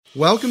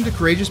Welcome to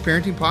Courageous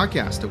Parenting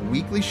Podcast, a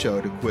weekly show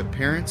to equip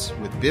parents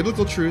with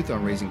biblical truth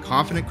on raising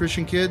confident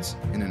Christian kids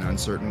in an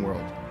uncertain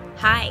world.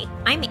 Hi,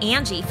 I'm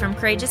Angie from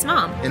Courageous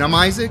Mom. And I'm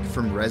Isaac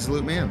from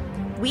Resolute Man.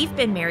 We've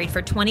been married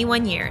for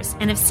 21 years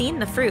and have seen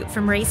the fruit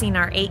from raising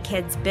our 8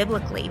 kids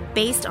biblically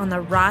based on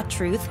the raw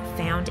truth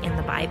found in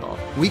the Bible.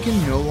 We can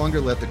no longer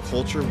let the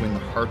culture win the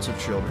hearts of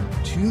children.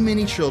 Too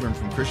many children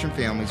from Christian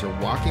families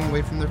are walking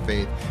away from their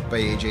faith by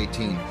age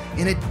 18.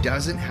 And it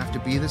doesn't have to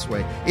be this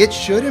way. It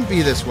shouldn't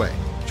be this way.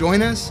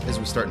 Join us as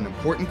we start an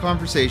important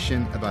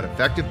conversation about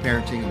effective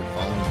parenting in the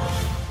following world.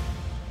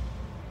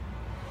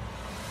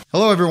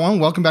 Hello, everyone.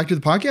 Welcome back to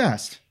the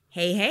podcast.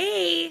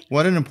 Hey.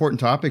 What an important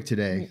topic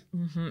today.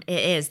 Mm-hmm.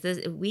 It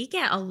is. We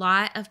get a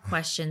lot of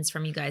questions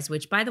from you guys,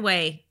 which, by the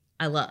way,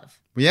 I love.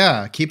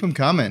 Yeah, keep them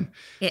coming.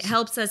 It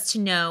helps us to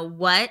know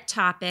what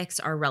topics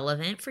are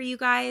relevant for you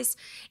guys,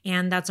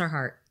 and that's our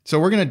heart. So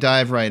we're going to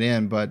dive right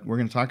in, but we're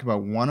going to talk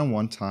about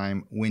one-on-one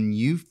time when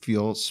you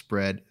feel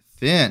spread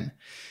thin.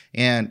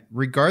 And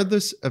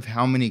regardless of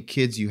how many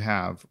kids you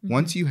have,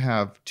 once you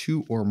have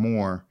 2 or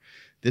more,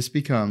 this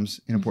becomes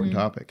an important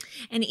topic.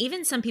 And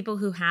even some people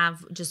who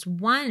have just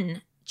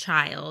one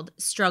child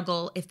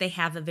struggle if they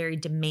have a very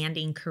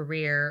demanding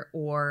career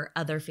or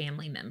other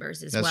family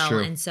members as well. True.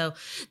 And so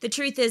the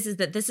truth is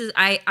that this is,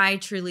 I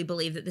truly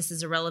believe that this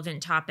is a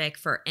relevant topic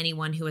for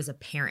anyone who is a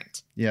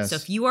parent. Yes. So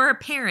if you are a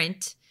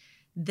parent,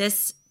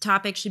 this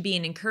topic should be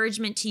an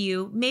encouragement to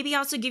you, maybe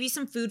also give you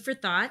some food for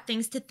thought,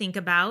 things to think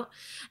about,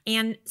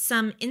 and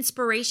some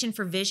inspiration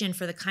for vision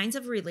for the kinds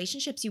of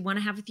relationships you want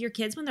to have with your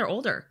kids when they're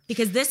older,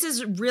 because this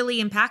is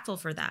really impactful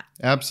for that.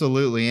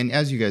 Absolutely. And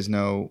as you guys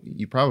know,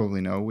 you probably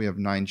know, we have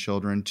 9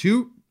 children,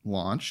 2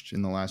 launched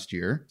in the last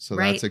year. So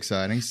That's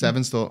exciting.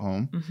 7 still at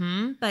home.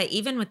 Mm-hmm. But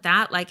even with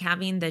that, like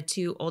having the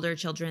 2 older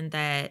children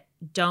that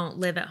don't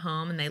live at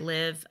home and they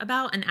live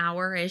about an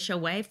hour-ish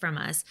away from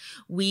us,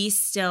 we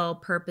still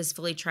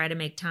purposefully try to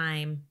make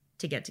time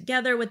to get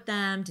together with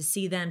them, to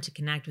see them, to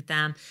connect with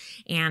them.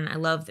 And I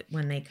love that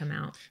when they come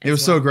out. It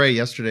was so great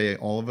yesterday,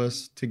 all of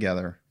us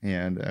together,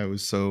 and it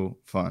was so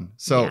fun.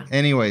 So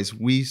anyways,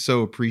 we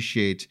so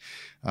appreciate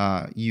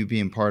you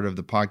being part of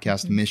the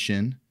podcast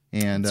mission.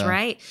 And that's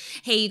right.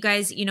 Hey, you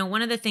guys,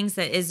 one of the things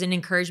that is an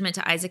encouragement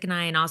to Isaac and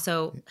I and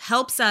also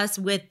helps us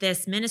with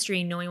this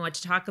ministry, knowing what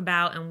to talk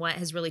about and what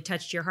has really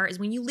touched your heart, is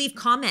when you leave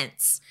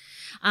comments.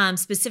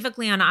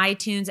 Specifically on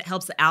iTunes, it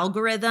helps the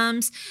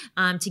algorithms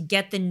to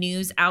get the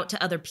news out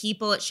to other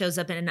people. It shows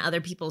up in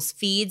other people's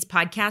feeds,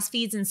 podcast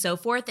feeds, and so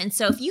forth. And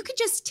so if you could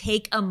just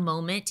take a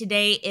moment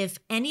today, if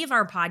any of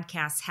our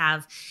podcasts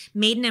have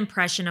made an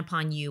impression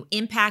upon you,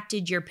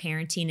 impacted your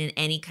parenting in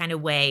any kind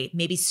of way,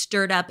 maybe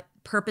stirred up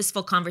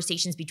purposeful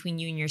conversations between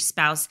you and your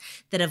spouse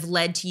that have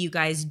led to you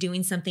guys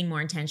doing something more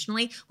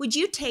intentionally, would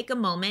you take a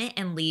moment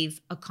and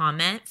leave a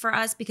comment for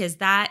us? Because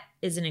that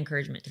is an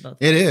encouragement to both of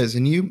us. It is.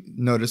 And you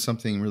noticed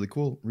something really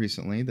cool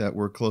recently, that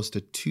we're close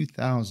to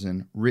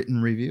 2,000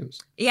 written reviews.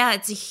 Yeah,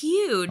 it's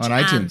huge. On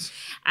iTunes.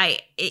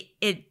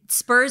 It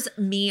spurs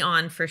me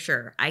on for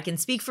sure. I can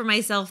speak for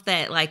myself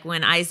that like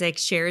when Isaac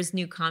shares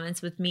new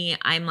comments with me,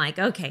 I'm like,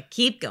 okay,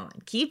 keep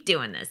going, keep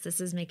doing this. This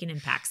is making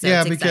impact. So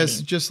yeah, it's because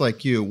exciting. Just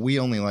like you, we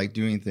only like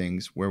doing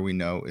things where we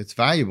know it's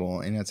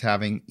valuable and it's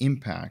having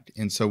impact.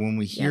 And so when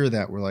we hear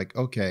that, we're like,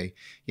 okay,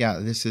 yeah,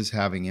 this is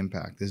having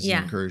impact. This is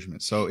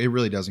encouragement. So it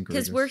really does encourage us.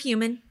 Because we're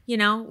human,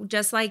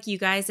 just like you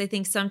guys. I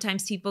think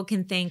sometimes people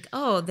can think,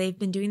 oh, they've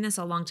been doing this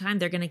a long time,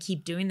 they're going to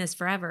keep doing this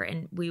forever.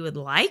 And we would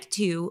like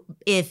to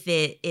if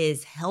it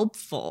is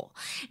helpful.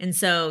 And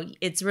so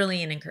it's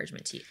really an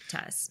encouragement to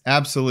us.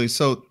 Absolutely.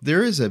 So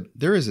there is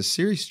a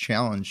serious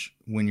challenge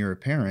when you're a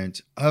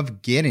parent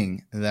of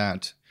getting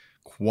that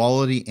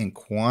quality and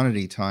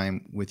quantity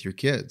time with your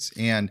kids.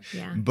 And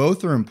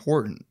both are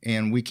important.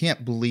 And we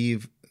can't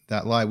believe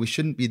that lie. We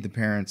shouldn't be the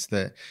parents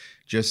that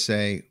just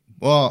say,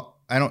 well,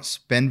 I don't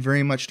spend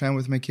very much time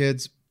with my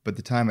kids, but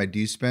the time I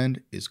do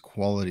spend is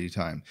quality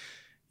time.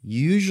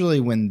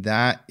 Usually when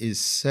that is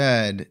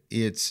said,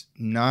 it's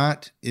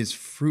not as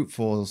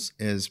fruitful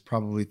as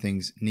probably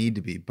things need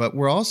to be. But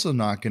we're also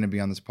not going to be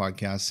on this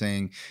podcast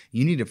saying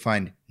you need to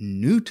find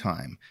new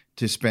time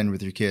to spend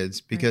with your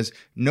kids, because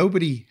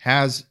nobody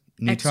has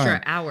new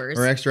extra hours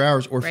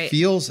or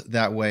feels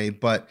that way.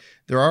 But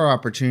there are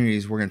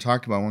opportunities we're going to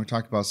talk about. We're going to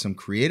talk about some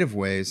creative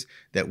ways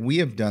that we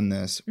have done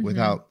this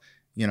without,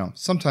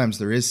 sometimes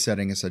there is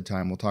setting aside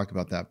time. We'll talk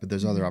about that, but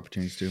there's other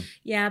opportunities too.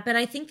 Yeah, but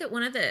I think that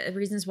one of the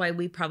reasons why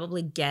we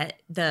probably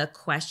get the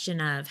question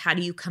of how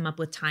do you come up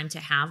with time to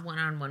have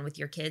one-on-one with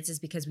your kids is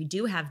because we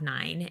do have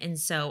 9. And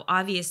so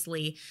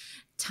obviously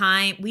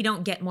time, we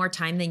don't get more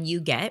time than you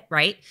get,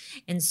 right?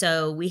 And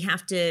so we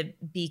have to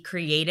be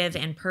creative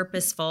and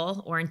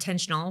purposeful or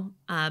intentional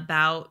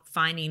about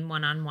finding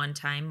one-on-one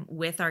time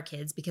with our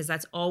kids, because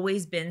that's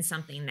always been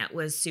something that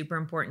was super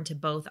important to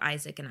both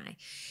Isaac and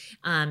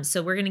I.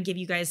 So we're going to give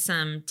you guys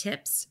some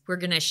tips. We're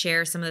going to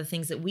share some of the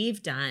things that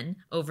we've done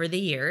over the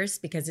years,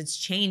 because it's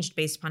changed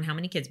based upon how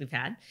many kids we've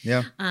had.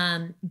 Yeah.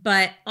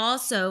 But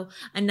also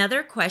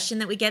another question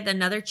that we get,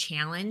 another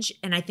challenge,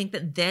 and I think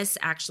that this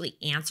actually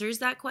answers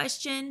that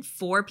question, solution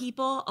for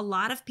people, a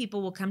lot of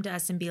people will come to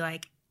us and be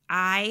like,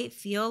 I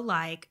feel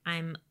like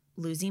I'm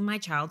losing my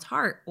child's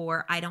heart,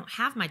 or I don't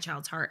have my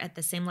child's heart at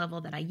the same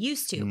level that I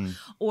used to,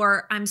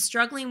 or I'm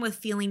struggling with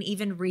feeling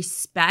even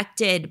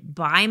respected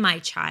by my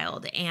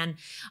child, and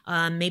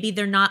maybe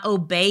they're not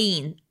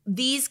obeying.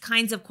 These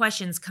kinds of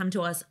questions come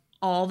to us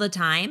all the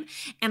time.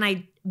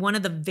 And one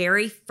of the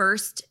very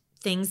first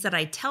things that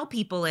I tell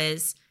people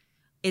is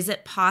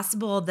it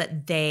possible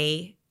that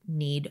they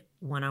need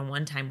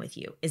one-on-one time with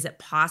you? Is it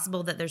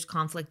possible that there's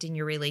conflict in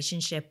your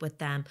relationship with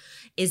them?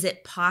 Is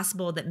it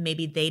possible that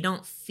maybe they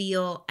don't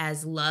feel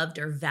as loved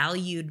or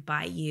valued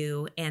by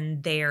you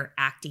and they're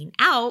acting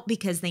out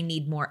because they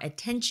need more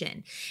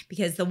attention?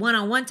 Because the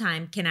one-on-one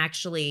time can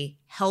actually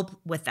help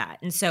with that.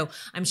 And so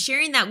I'm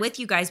sharing that with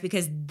you guys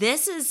because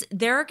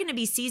there are going to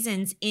be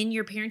seasons in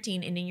your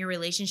parenting and in your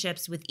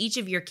relationships with each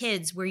of your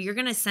kids where you're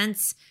going to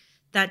sense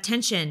that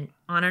tension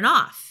on and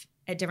off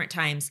at different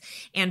times.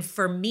 And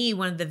for me,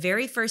 one of the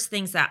very first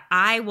things that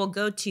I will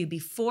go to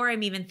before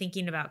I'm even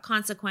thinking about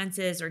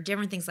consequences or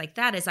different things like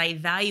that is I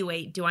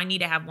evaluate, do I need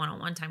to have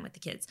one-on-one time with the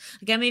kids?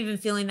 Like I'm even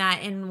feeling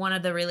that in one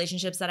of the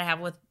relationships that I have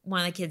with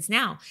one of the kids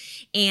now.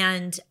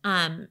 And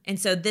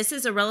so this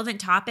is a relevant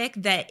topic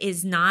that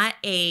is not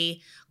a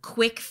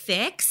quick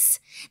fix.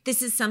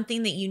 This is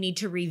something that you need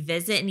to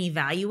revisit and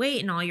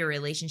evaluate in all your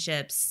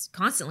relationships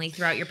constantly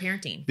throughout your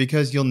parenting.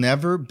 Because you'll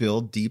never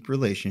build deep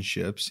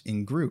relationships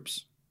in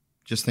groups.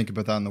 Just think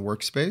about that in the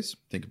workspace.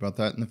 Think about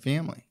that in the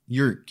family.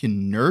 You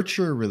can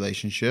nurture a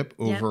relationship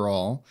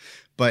overall,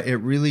 but it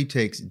really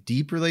takes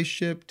deep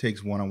relationship,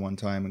 takes one-on-one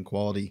time and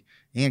quality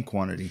and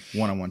quantity,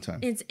 one-on-one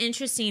time. It's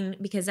interesting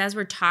because as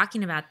we're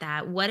talking about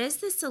that, what is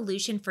the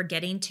solution for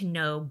getting to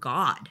know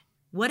God?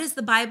 What does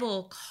the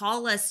Bible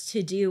call us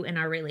to do in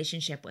our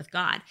relationship with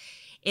God?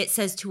 It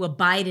says to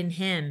abide in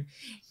him,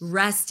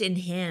 rest in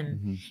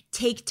him,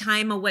 take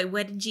time away.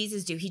 What did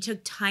Jesus do? He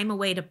took time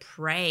away to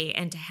pray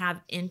and to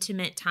have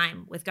intimate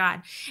time with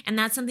God. And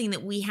that's something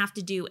that we have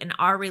to do in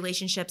our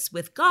relationships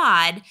with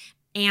God,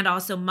 and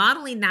also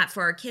modeling that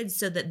for our kids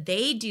so that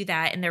they do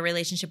that in their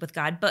relationship with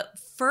God. But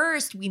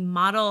first, we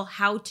model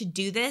how to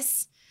do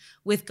this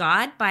with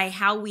God by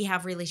how we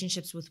have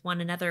relationships with one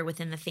another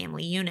within the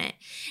family unit.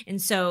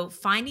 And so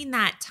finding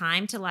that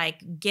time to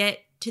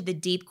get to the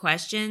deep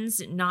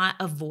questions, not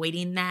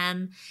avoiding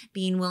them,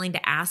 being willing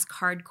to ask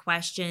hard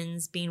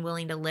questions, being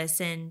willing to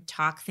listen,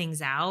 talk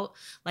things out,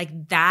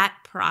 that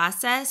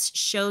process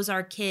shows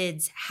our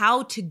kids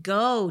how to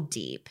go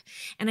deep.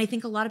 And I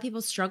think a lot of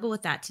people struggle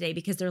with that today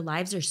because their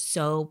lives are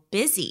so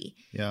busy.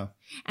 Yeah.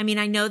 I mean,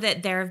 I know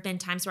that there have been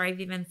times where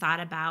I've even thought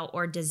about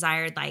or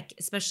desired,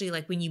 especially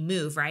when you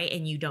move, right?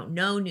 And you don't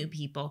know new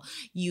people,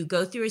 you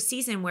go through a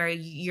season where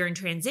you're in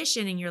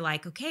transition and you're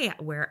like, okay,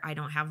 where I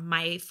don't have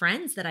my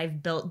friends that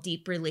I've built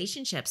deep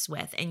relationships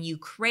with, and you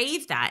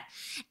crave that.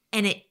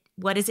 And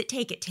what does it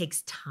take? It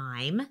takes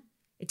time.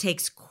 It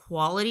takes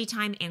quality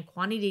time and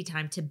quantity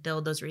time to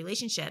build those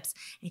relationships.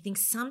 I think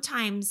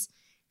sometimes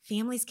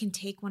families can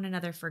take one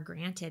another for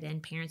granted,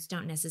 and parents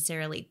don't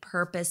necessarily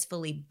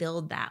purposefully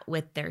build that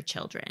with their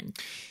children.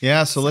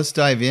 Yeah, so let's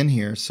dive in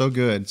here. So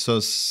good.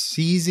 So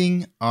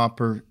seizing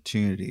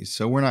opportunities.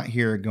 So we're not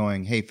here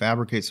going, hey,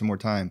 fabricate some more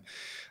time.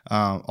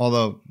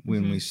 Although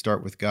when we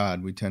start with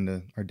God,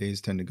 our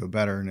days tend to go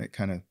better, and it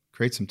kind of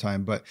creates some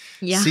time. But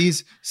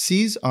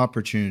seize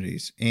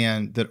opportunities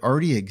and that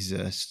already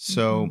exist.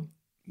 So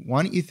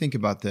why don't you think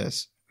about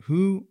this?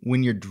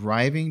 When you're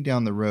driving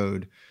down the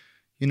road,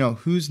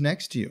 who's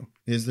next to you?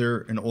 Is there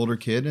an older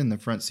kid in the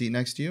front seat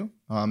next to you?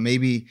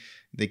 Maybe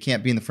they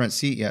can't be in the front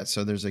seat yet,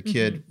 so there's a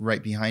kid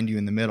right behind you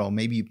in the middle.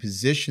 Maybe you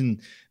position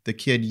the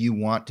kid you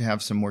want to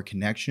have some more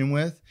connection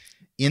with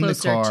in the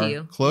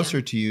car,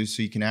 closer to you,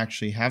 so you can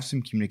actually have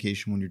some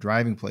communication when you're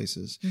driving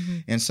places.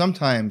 And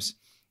sometimes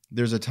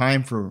there's a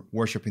time for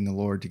worshiping the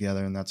Lord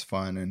together, and that's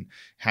fun, and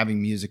having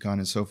music on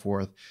and so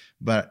forth.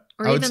 But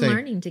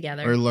learning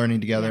together.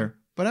 Yeah.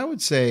 But I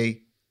would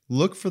say,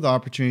 look for the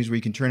opportunities where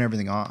you can turn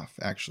everything off,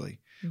 actually.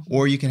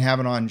 Or you can have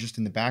it on just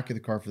in the back of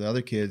the car for the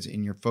other kids,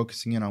 and you're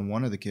focusing in on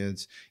one of the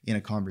kids in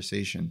a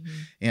conversation.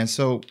 And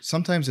so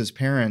sometimes as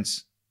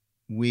parents,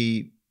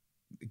 we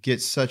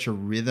get such a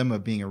rhythm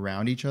of being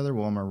around each other.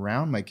 Well, I'm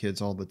around my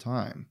kids all the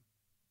time.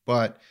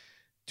 But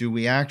do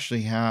we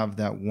actually have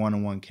that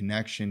one-on-one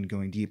connection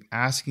going deep,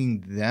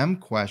 asking them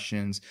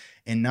questions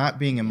and not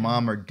being in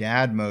mom or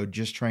dad mode,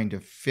 just trying to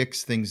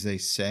fix things they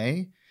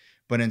say,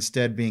 but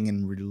instead being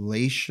in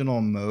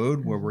relational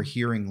mode where we're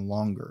hearing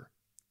longer.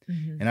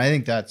 And I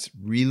think that's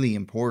really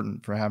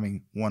important for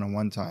having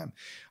one-on-one time.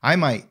 I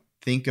might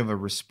think of a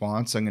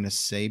response I'm going to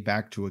say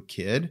back to a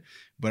kid,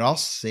 but I'll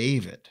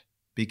save it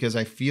because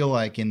I feel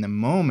like in the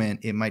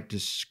moment, it might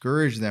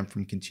discourage them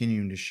from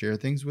continuing to share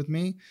things with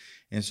me.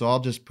 And so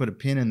I'll just put a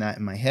pin in that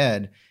in my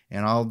head,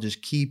 and I'll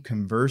just keep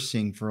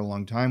conversing for a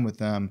long time with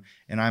them,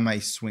 and I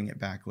might swing it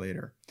back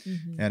later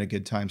at a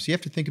good time. So you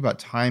have to think about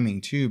timing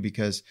too,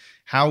 because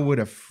how would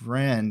a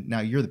friend,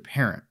 now you're the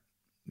parent,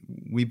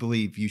 we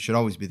believe you should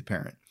always be the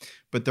parent.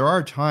 But there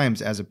are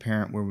times as a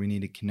parent where we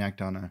need to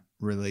connect on a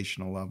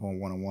relational level,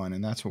 one-on-one,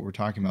 and that's what we're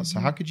talking about. So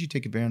how could you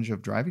take advantage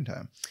of driving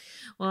time?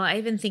 Well, I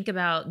even think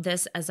about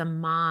this as a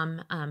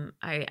mom.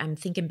 I'm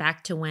thinking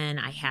back to when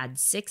I had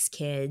 6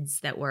 kids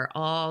that were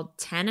all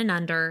 10 and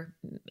under,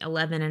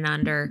 11 and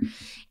under,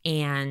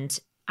 and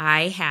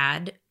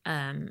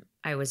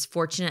I was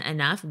fortunate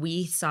enough,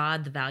 we saw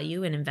the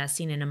value in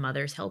investing in a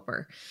mother's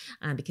helper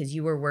because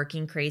you were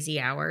working crazy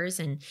hours.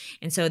 And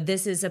so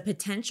this is a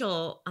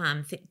potential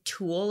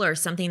tool or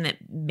something that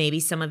maybe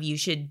some of you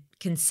should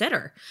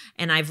consider.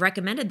 And I've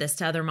recommended this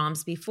to other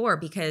moms before,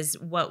 because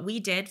what we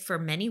did for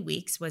many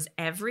weeks was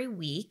every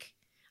week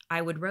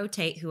I would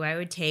rotate who I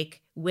would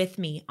take with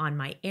me on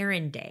my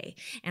errand day.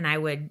 And I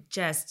would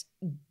just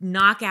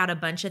knock out a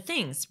bunch of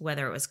things,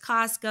 whether it was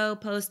Costco,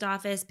 post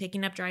office,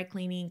 picking up dry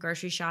cleaning,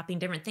 grocery shopping,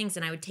 different things.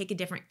 And I would take a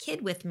different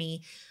kid with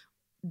me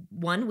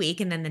one week.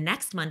 And then the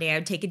next Monday, I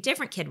would take a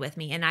different kid with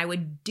me. And I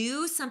would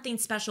do something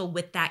special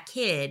with that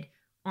kid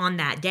on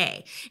that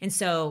day. And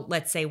so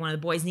let's say one of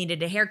the boys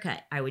needed a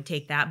haircut. I would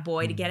take that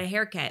boy to get a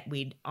haircut.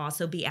 We'd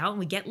also be out and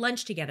we'd get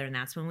lunch together. And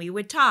that's when we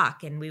would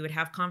talk and we would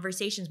have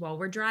conversations while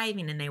we're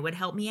driving, and they would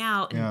help me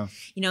out. And,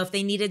 if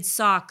they needed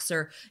socks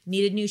or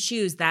needed new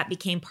shoes, that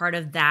became part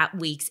of that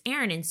week's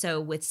errand. And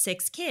so with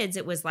 6 kids,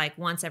 it was like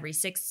once every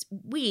 6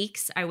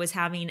 weeks, I was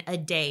having a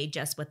day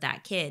just with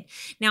that kid.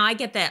 Now I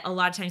get that a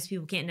lot of times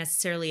people can't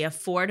necessarily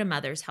afford a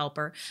mother's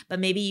helper, but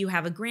maybe you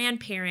have a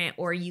grandparent,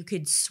 or you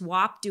could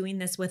swap doing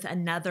this with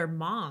another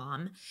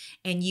mom,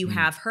 and you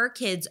have her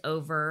kids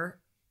over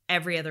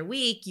every other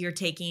week. You're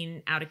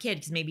taking out a kid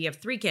because maybe you have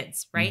 3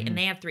 kids, right? And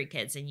they have 3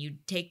 kids, and you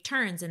take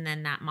turns, and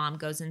then that mom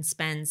goes and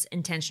spends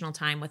intentional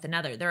time with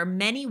another. There are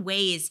many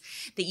ways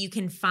that you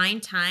can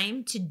find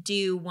time to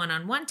do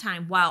one-on-one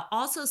time while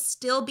also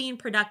still being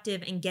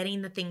productive and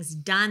getting the things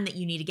done that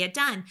you need to get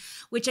done,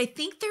 which I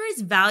think there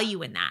is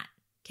value in that.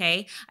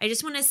 Okay. I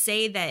just want to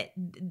say that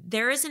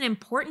there is an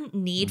important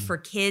need for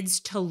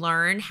kids to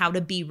learn how to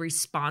be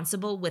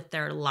responsible with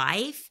their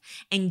life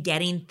and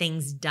getting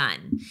things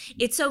done.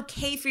 It's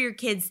okay for your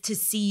kids to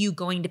see you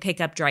going to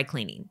pick up dry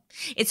cleaning.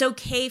 It's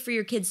okay for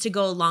your kids to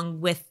go along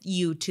with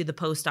you to the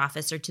post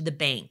office or to the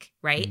bank,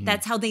 right?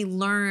 That's how they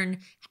learn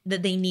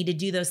that they need to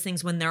do those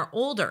things when they're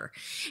older.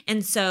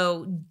 And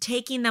so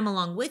taking them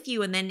along with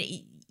you, and then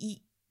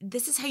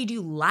this is how you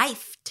do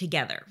life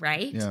together,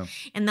 right? Yeah.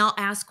 And they'll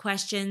ask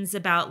questions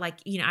about,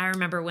 I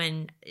remember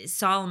when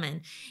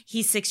Solomon,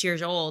 he's 6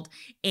 years old,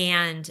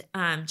 and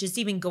just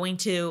even going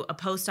to a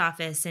post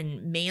office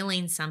and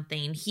mailing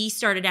something, he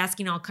started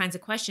asking all kinds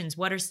of questions.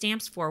 What are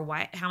stamps for?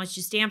 Why? How much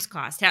do stamps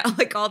cost?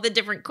 All the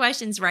different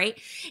questions, right?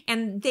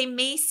 And they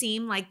may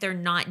seem like they're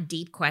not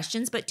deep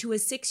questions, but to a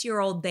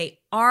 6-year-old, they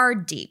are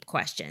deep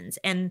questions.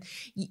 And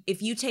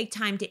if you take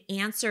time to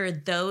answer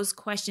those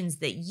questions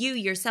that you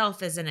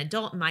yourself as an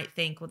adult might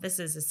think, well, this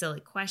is a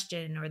silly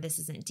question or this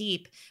isn't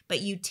deep,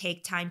 but you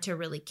take time to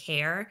really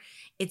care,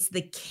 it's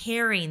the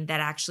caring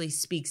that actually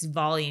speaks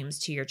volumes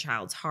to your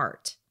child's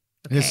heart.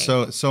 Okay. It's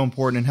so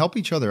important, and help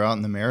each other out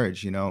in the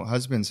marriage.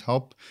 Husbands,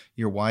 help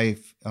your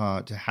wife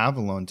to have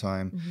alone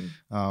time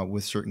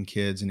with certain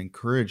kids, and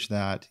encourage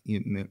that.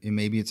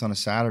 Maybe it's on a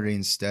Saturday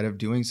instead of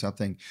doing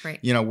something. Right.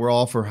 We're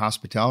all for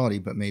hospitality,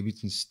 but maybe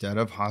it's instead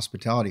of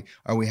hospitality.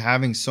 Are we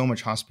having so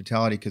much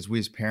hospitality because we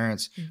as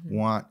parents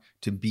want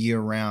to be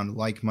around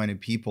like-minded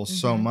people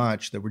so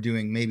much that we're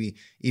doing maybe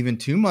even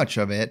too much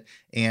of it?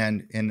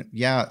 And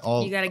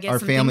all our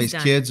family's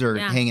kids are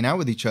hanging out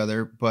with each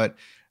other, but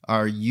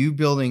are you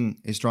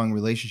building a strong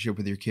relationship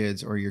with your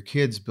kids, or your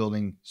kids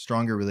building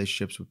stronger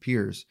relationships with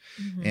peers?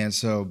 And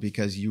so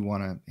because you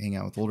want to hang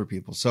out with older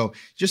people. So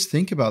just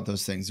think about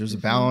those things. There's a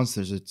balance.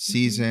 There's a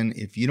season.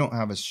 If you don't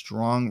have a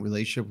strong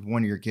relationship with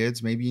one of your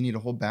kids, maybe you need to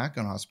hold back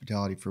on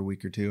hospitality for a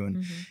week or two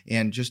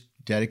and just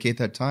dedicate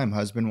that time.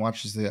 Husband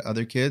watches the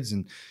other kids,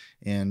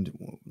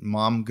 and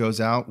mom goes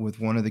out with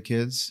one of the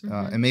kids.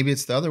 And maybe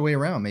it's the other way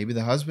around. Maybe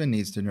the husband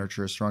needs to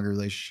nurture a stronger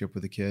relationship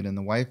with the kid, and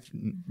the wife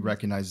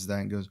recognizes that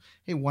and goes,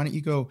 hey, why don't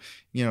you go,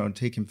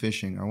 take him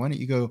fishing, or why don't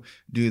you go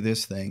do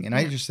this thing? And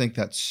I just think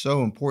that's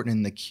so important.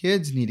 And the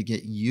kids need to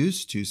get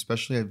used to,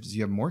 especially as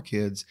you have more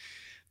kids,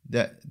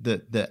 that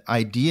the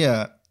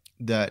idea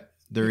that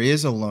there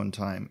is alone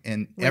time,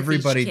 and with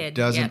everybody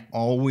doesn't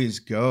always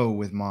go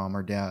with mom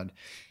or dad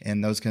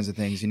and those kinds of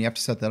things. And you have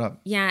to set that up.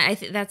 Yeah, I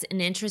think that's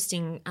an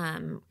interesting,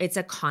 it's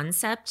a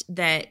concept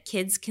that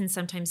kids can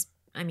sometimes,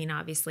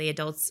 obviously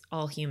adults,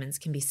 all humans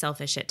can be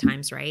selfish at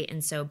times, right?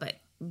 And so,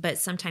 but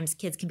sometimes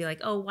kids can be like,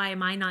 oh, why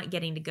am I not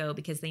getting to go?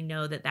 Because they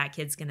know that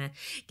kid's going to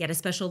get a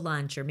special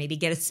lunch or maybe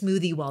get a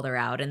smoothie while they're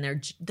out, and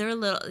they're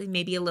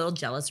maybe a little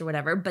jealous or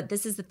whatever. But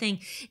this is the thing.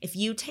 If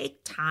you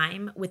take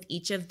time with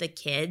each of the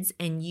kids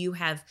and you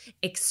have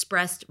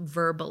expressed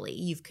verbally,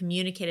 you've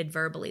communicated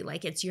verbally,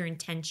 like it's your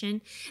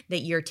intention that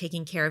you're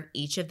taking care of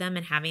each of them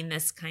and having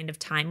this kind of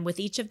time with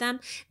each of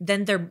them,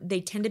 then they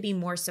tend to be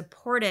more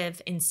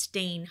supportive in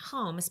staying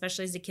home,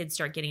 especially as the kids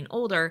start getting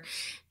older.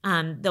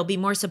 They'll be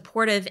more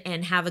supportive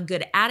and have a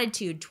good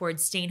attitude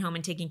towards staying home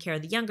and taking care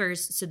of the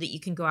youngers so that you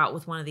can go out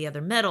with one of the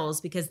other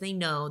middles, because they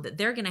know that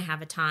they're going to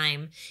have a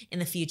time in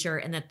the future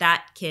and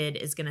that kid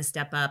is going to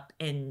step up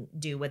and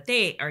do what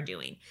they are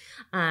doing.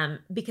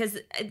 Because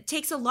it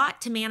takes a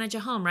lot to manage a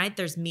home, right?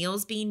 There's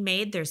meals being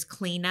made, there's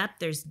cleanup,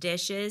 there's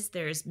dishes,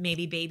 there's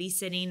maybe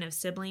babysitting of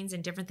siblings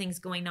and different things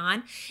going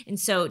on. And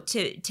so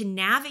to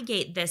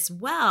navigate this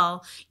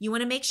well, you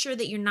want to make sure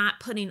that you're not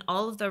putting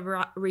all of the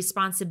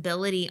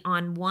responsibility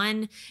on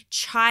one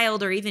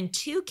child or even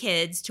two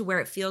kids to where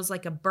it feels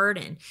like a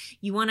burden.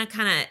 You want to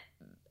kind of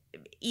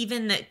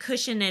even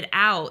cushion it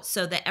out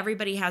so that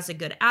everybody has a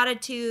good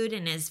attitude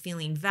and is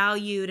feeling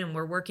valued, and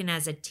we're working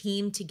as a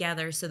team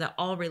together so that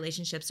all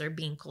relationships are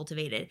being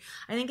cultivated.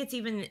 I think it's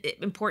even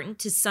important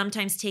to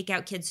sometimes take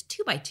out kids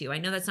 2 by 2. I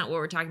know that's not what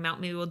we're talking about.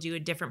 Maybe we'll do a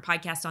different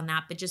podcast on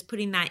that, but just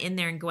putting that in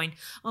there and going,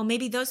 oh,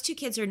 maybe those 2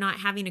 kids are not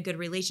having a good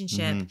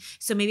relationship.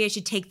 So maybe I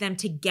should take them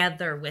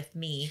together with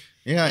me.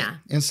 Yeah.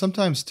 And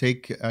sometimes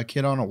take a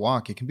kid on a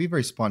walk. It can be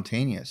very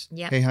spontaneous.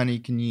 Yep. Hey, honey,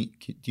 do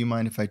you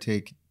mind if I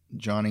take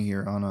Johnny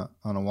here on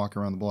a walk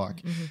around the block?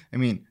 I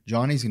mean,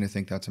 Johnny's going to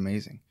think that's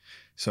amazing.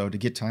 So to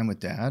get time with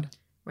dad,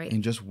 right,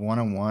 and just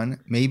one-on-one,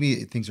 maybe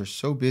things are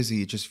so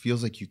busy, it just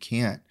feels like you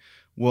can't.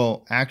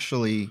 Well,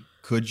 actually,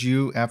 could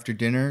you after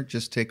dinner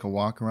just take a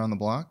walk around the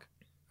block?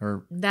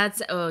 Or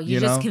that's you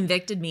just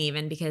convicted me,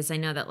 even, because I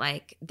know that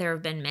like there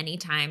have been many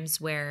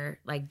times where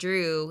like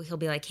Drew, he'll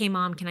be like, hey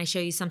mom, can I show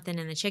you something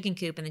in the chicken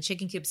coop? And the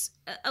chicken coop's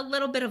a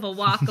little bit of a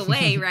walk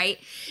away, right?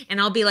 And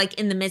I'll be like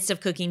in the midst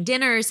of cooking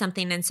dinner or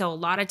something, and so a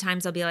lot of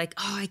times I'll be like,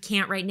 oh, I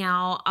can't right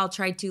now, I'll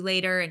try to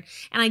later. And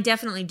I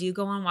definitely do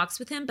go on walks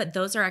with him, but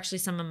those are actually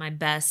some of my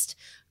best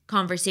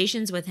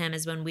conversations with him,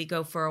 is when we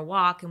go for a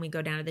walk and we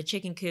go down to the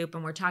chicken coop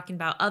and we're talking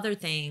about other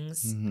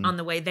things on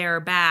the way there or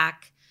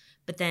back.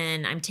 But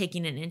then I'm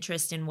taking an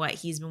interest in what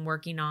he's been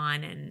working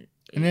on. And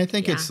I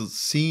think it's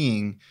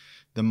seeing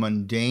the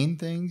mundane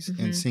things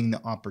and seeing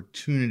the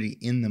opportunity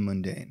in the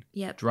mundane.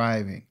 Yep.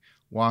 Driving,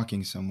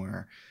 walking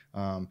somewhere,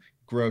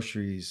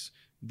 groceries,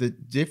 the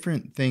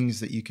different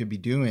things that you could be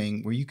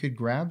doing where you could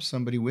grab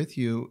somebody with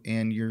you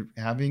and you're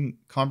having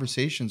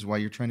conversations while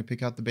you're trying to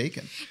pick out the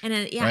bacon. And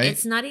right?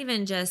 It's not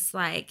even just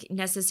like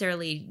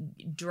necessarily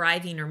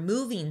driving or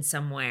moving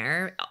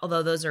somewhere,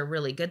 although those are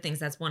really good things.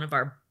 That's one of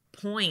our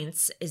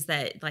points, is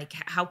that like,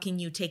 how can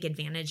you take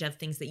advantage of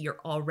things that you're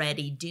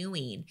already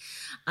doing?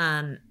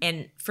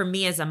 And for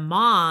me as a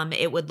mom,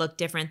 it would look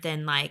different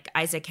than like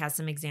Isaac has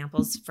some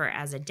examples for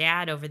as a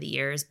dad over the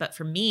years. But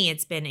for me,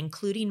 it's been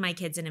including my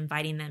kids and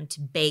inviting them to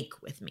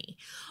bake with me,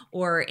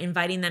 or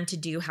inviting them to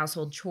do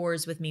household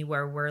chores with me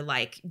where we're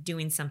like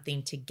doing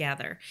something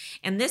together.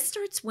 And this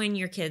starts when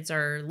your kids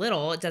are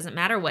little. It doesn't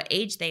matter what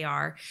age they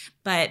are,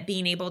 but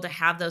being able to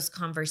have those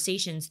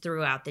conversations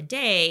throughout the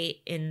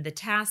day in the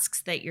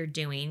tasks that you're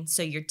doing.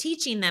 So you're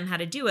teaching them how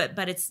to do it,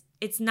 but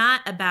it's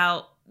not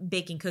about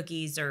baking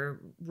cookies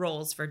or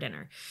rolls for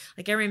dinner.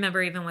 Like I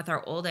remember even with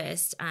our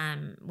oldest,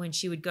 when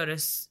she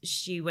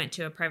went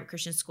to a private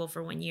Christian school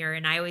for 1 year,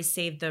 and I always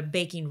saved the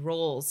baking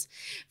rolls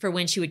for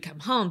when she would come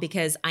home,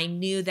 because I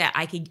knew that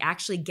I could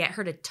actually get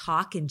her to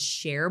talk and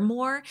share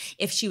more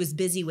if she was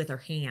busy with her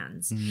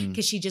hands,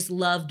 because she just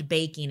loved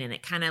baking, and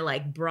it kind of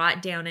like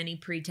brought down any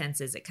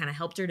pretenses. It kind of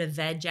helped her to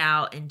veg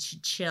out and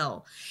to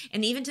chill.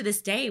 And even to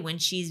this day, when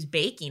she's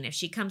baking, if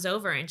she comes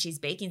over and she's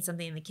baking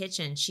something in the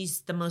kitchen,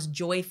 she's the most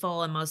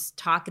joyful and most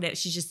talkative.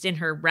 She's just in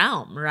her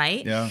realm,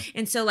 right? Yeah.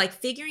 And so like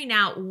figuring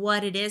out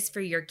what it is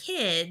for your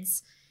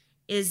kids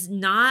is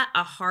not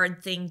a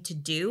hard thing to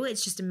do.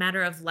 It's just a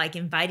matter of like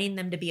inviting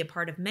them to be a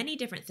part of many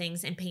different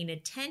things and paying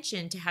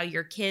attention to how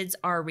your kids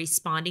are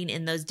responding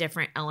in those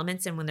different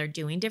elements and when they're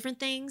doing different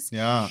things.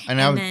 Yeah. And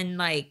then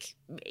like,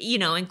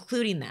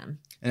 including them.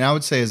 And I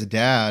would say as a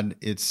dad,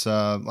 it's,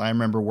 I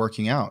remember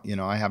working out,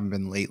 I haven't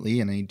been lately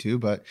and I need to,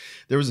 but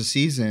there was a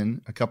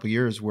season, a couple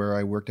years where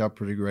I worked out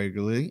pretty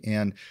regularly,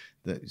 and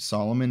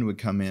Solomon would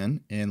come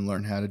in and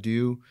learn how to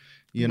do,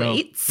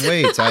 weights.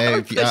 I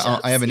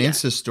have an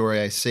Insta story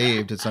I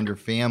saved. It's under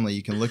family.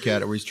 You can look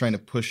at it, where he's trying to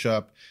push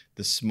up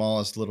the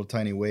smallest little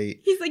tiny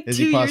weight he's like as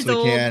 2 he possibly years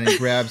old. can, and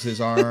grabs his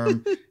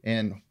arm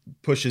and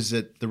pushes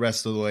it the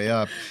rest of the way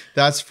up.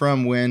 That's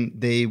from when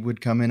they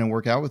would come in and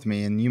work out with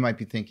me. And you might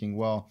be thinking,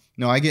 well,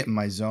 no, I get in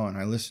my zone.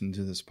 I listen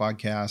to this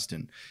podcast,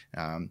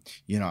 and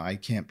I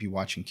can't be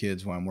watching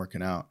kids while I'm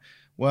working out.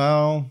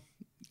 Well,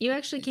 you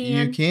actually can.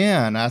 You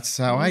can. That's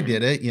how I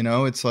did it.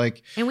 It's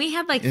like. And we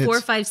had like 4 or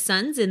 5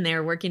 sons in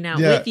there working out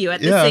with you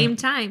at the same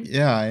time.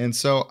 Yeah. And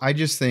so I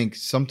just think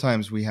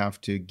sometimes we have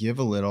to give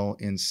a little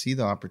and see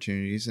the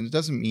opportunities. And it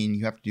doesn't mean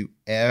you have to do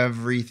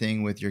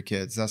everything with your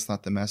kids. That's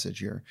not the message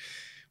here.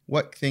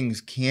 What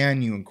things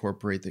can you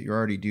incorporate that you're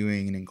already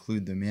doing and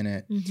include them in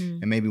it?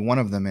 And maybe one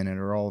of them in it,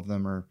 or all of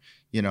them, or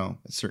at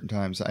certain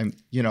times.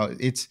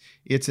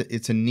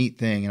 It's a neat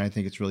thing, and I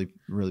think it's really,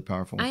 really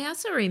powerful. I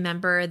also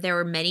remember there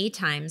were many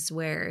times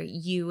where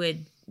you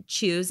would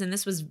choose, and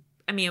this was,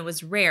 it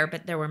was rare,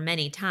 but there were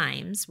many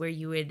times where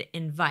you would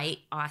invite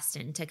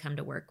Austin to come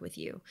to work with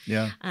you.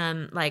 Yeah.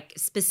 Like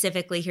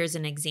specifically, here's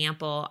an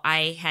example.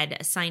 I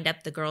had signed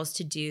up the girls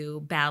to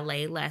do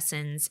ballet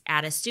lessons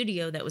at a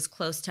studio that was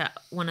close to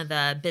one of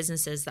the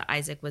businesses that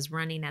Isaac was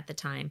running at the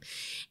time.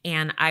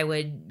 And I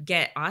would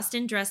get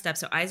Austin dressed up.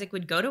 So Isaac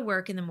would go to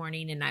work in the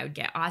morning and I would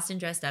get Austin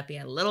dressed up. He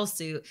had a little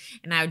suit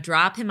and I would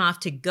drop him off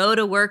to go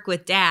to work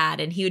with Dad.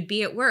 And he would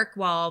be at work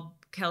while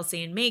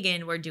Kelsey and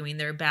Megan were doing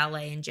their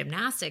ballet and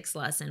gymnastics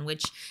lesson,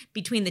 which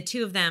between the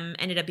two of them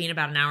ended up being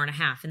about an hour and a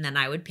half. And then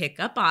I would pick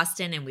up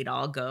Austin and we'd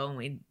all go and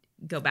we'd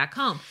go back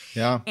home.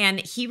 Yeah. And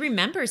he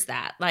remembers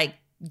that, like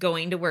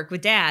going to work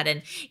with Dad.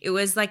 And it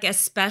was like a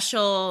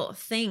special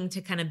thing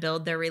to kind of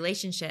build their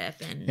relationship.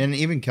 And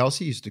even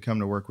Kelsey used to come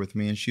to work with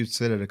me, and she would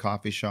sit at a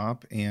coffee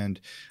shop. And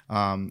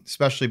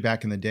especially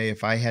back in the day,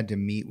 if I had to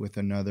meet with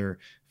another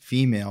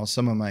female,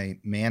 some of my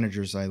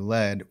managers I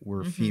led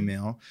were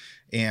female.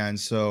 And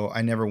so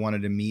I never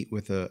wanted to meet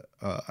with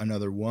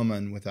another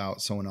woman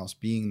without someone else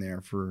being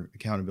there for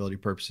accountability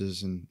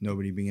purposes and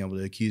nobody being able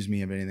to accuse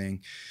me of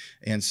anything.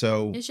 And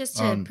so it's just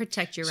to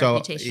protect your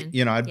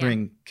reputation. I'd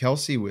bring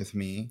Kelsey with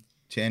me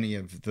to any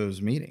of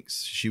those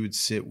meetings. She would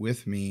sit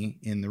with me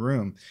in the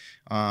room.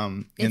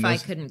 If I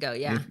couldn't go,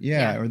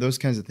 or those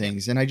kinds of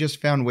things. And I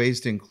just found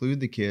ways to include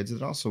the kids.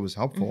 It also was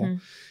helpful.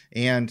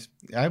 And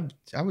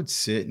I would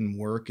sit and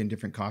work in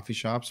different coffee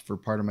shops for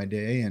part of my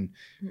day, and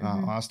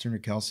Austin or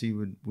Kelsey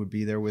would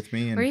be there with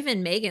me. Or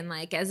even Megan,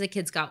 like as the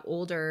kids got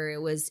older,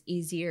 it was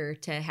easier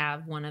to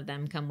have one of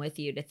them come with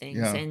you to things.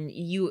 Yeah. And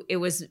it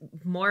was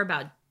more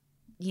about,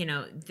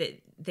 that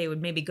they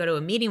would maybe go to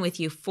a meeting with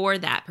you for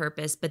that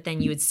purpose, but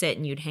then you would sit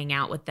and you'd hang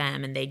out with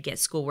them and they'd get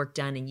schoolwork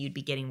done and you'd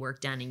be getting work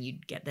done and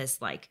you'd get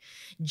this like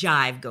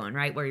jive going,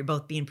 right? Where you're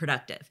both being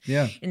productive.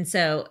 Yeah. And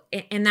so,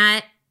 and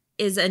that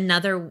is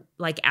another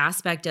like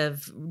aspect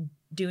of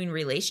doing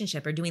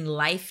relationship or doing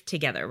life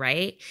together,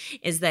 right?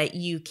 Is that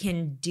you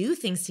can do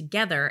things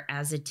together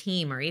as a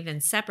team or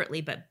even separately,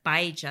 but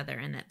by each other,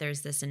 and that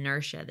there's this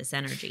inertia, this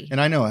energy.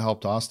 And I know it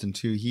helped Austin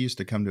too. He used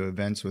to come to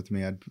events with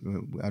me. I'd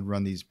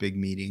run these big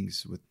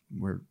meetings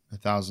where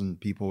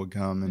 1,000 people would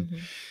come, and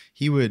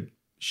he would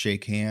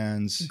shake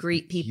hands,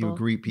 greet people. He would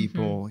greet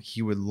people.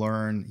 He would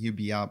learn. He'd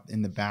be out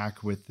in the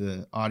back with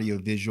the audio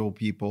visual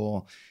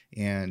people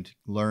and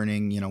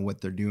learning,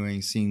 what they're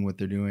doing, seeing what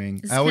they're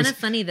doing. It's kind of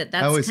funny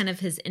that's kind of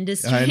his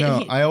industry. I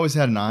know. I always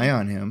had an eye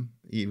on him.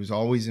 He was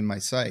always in my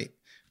sight,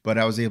 but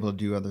I was able to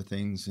do other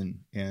things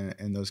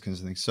and those kinds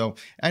of things. So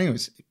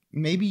anyways,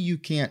 maybe you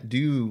can't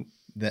do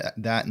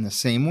that in the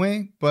same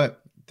way,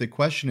 but the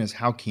question is,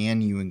 how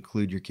can you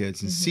include your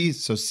kids and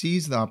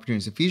seize the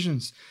opportunities?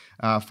 Ephesians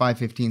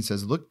 5:15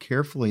 says, "Look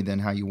carefully then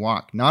how you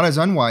walk, not as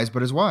unwise,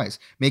 but as wise,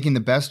 making the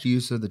best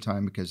use of the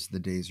time because the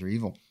days are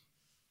evil."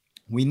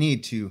 We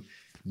need to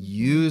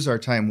use our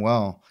time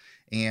well.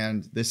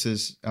 And this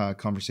is a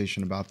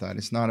conversation about that.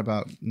 It's not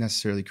about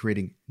necessarily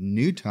creating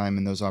new time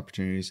in those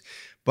opportunities,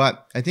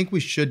 but I think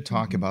we should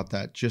talk about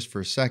that just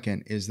for a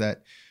second, is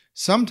that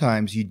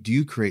sometimes you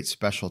do create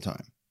special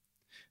time.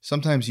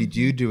 Sometimes you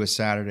do a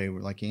Saturday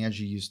where, like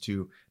Angie used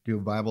to do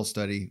a Bible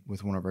study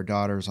with one of our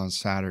daughters on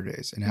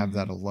Saturdays and have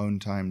that alone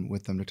time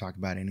with them to talk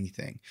about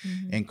anything.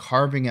 And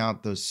carving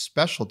out those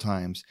special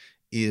times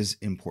is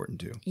important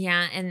too.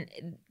 Yeah.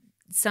 And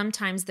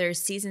sometimes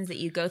there's seasons that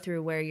you go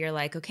through where you're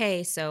like,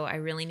 okay, so I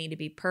really need to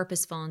be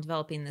purposeful in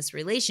developing this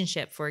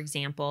relationship, for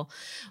example,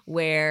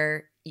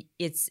 where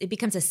it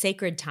becomes a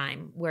sacred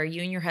time where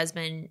you and your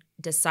husband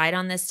decide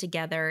on this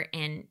together,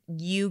 and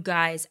you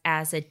guys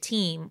as a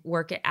team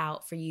work it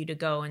out for you to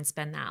go and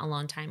spend that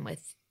alone time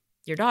with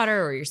your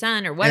daughter or your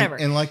son or whatever.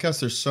 And like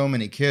us, there's so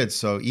many kids.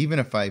 So even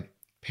if I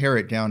pare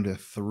it down to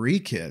 3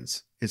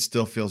 kids, it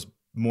still feels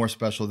more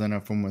special than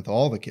if I'm with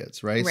all the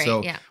kids, right?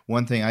 So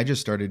one thing I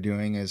just started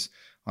doing is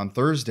on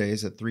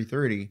Thursdays at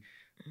 3:30,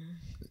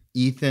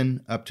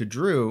 Ethan up to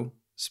Drew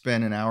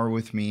spend an hour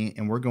with me,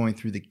 and we're going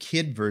through the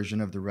kid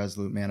version of the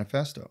Resolute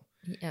Manifesto.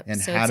 Yep.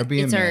 And so how to be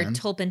a man. It's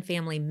our Tolpin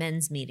family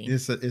men's meeting.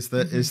 It's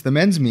the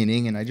men's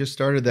meeting, and I just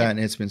started that, and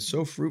it's been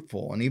so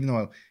fruitful. And even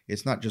though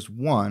it's not just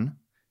one,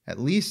 at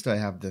least I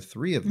have the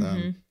 3 of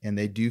them, and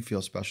they do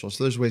feel special.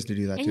 So there's ways to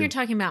do that too. And you're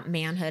talking about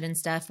manhood and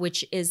stuff,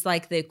 which is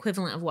like the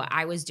equivalent of what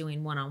I was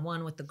doing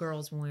one-on-one with the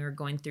girls when we were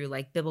going through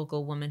like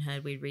biblical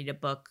womanhood. We'd read a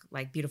book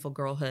like Beautiful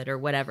Girlhood or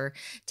whatever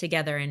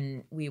together,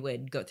 and we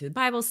would go through the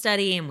Bible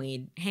study and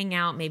we'd hang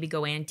out, maybe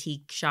go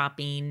antique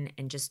shopping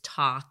and just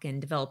talk and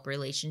develop a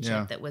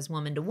relationship that was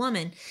woman to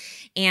woman.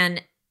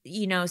 And,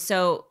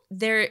 so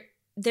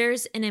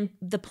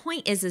the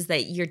point is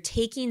that you're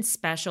taking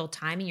special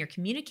time and you're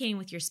communicating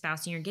with your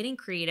spouse and you're getting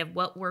creative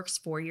what works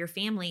for your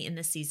family in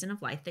the season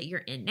of life that you're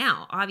in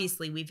now.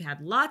 Obviously, we've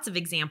had lots of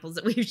examples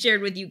that we've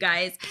shared with you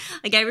guys.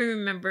 Like I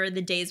remember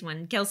the days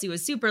when Kelsey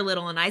was super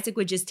little and Isaac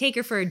would just take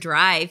her for a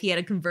drive. He had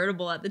a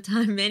convertible at the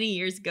time many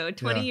years ago,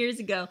 20 years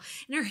ago,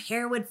 and her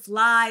hair would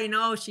fly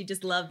and she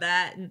just loved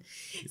that. And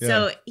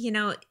so,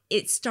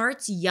 it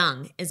starts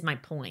young is my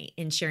point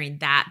in sharing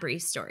that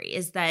brief story,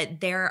 is that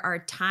there are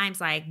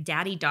times like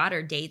Daddy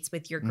daddy-daughter dates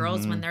with your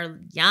girls when they're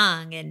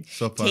young, and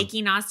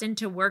taking Austin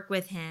to work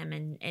with him,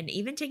 and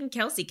even taking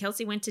Kelsey.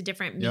 Kelsey went to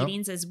different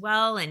meetings as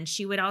well, and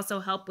she would also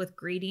help with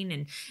greeting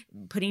and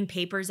putting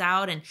papers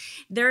out. And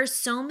there are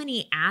so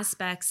many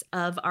aspects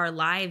of our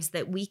lives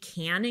that we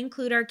can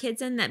include our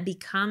kids in that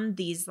become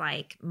these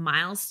like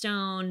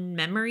milestone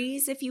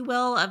memories, if you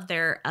will, of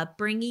their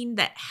upbringing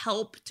that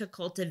help to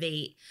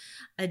cultivate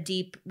a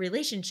deep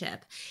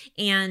relationship.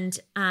 And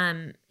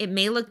it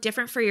may look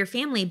different for your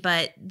family,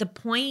 but the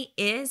point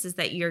is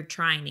that you're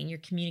trying and you're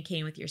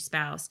communicating with your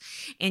spouse,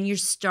 and you're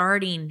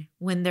starting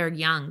when they're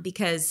young.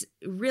 Because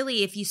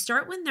really, if you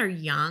start when they're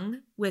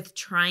young with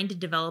trying to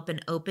develop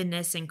an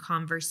openness and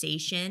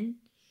conversation,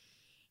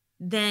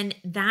 then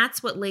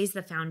that's what lays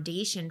the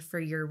foundation for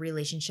your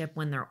relationship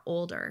when they're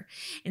older.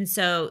 And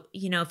so,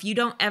 if you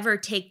don't ever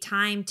take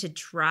time to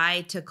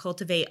try to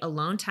cultivate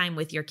alone time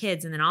with your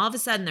kids, and then all of a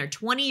sudden they're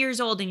 20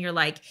 years old and you're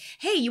like,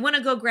 hey, you want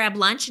to go grab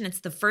lunch? And it's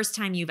the first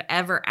time you've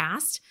ever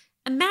asked.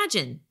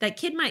 Imagine that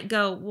kid might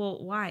go,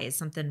 well, why? Is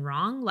something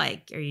wrong?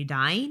 Like, are you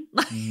dying?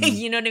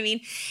 You know what I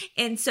mean?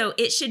 And so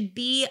it should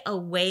be a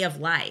way of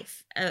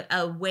life,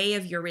 a way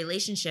of your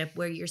relationship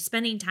where you're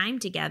spending time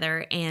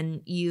together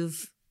and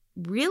you've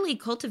really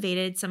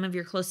cultivated some of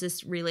your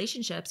closest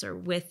relationships or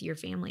with your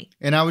family.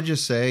 And I would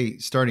just say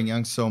starting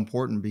young is so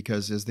important,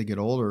 because as they get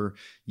older,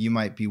 you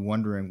might be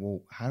wondering,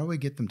 well, how do I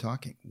get them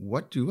talking?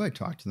 What do I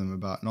talk to them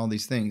about? And all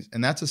these things.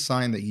 And that's a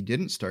sign that you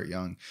didn't start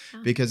young,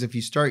 because if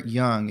you start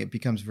young, it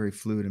becomes very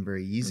fluid and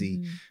very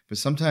easy. But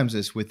sometimes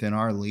it's within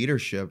our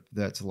leadership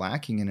that's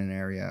lacking in an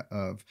area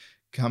of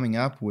coming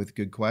up with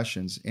good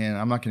questions. And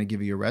I'm not going to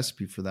give you a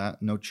recipe for that.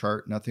 No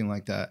chart, nothing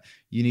like that.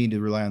 You need to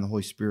rely on the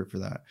Holy Spirit for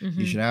that.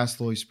 You should ask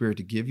the Holy Spirit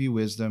to give you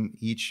wisdom.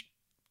 Each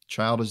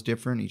child is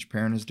different. Each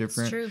parent is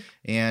different. It's true.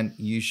 And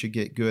you should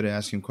get good at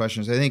asking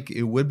questions. I think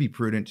it would be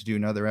prudent to do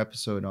another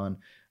episode on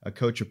a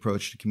coach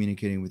approach to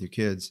communicating with your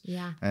kids.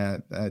 Yeah.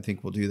 I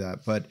think we'll do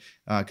that. But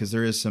because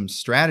there is some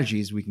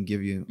strategies we can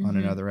give you on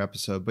another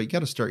episode, but you got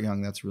to start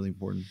young. That's really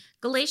important.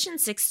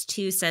 Galatians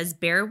 6:2 says,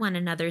 bear one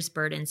another's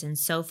burdens and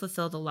so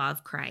fulfill the law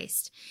of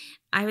Christ.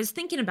 I was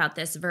thinking about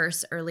this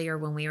verse earlier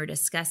when we were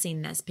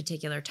discussing this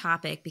particular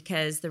topic,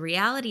 because the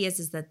reality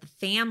is that the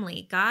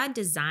family, God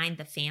designed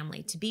the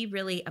family to be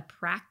really a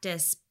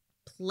practice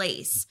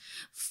place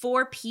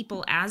for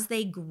people as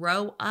they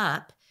grow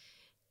up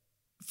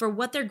for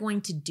what they're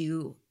going to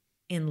do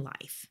in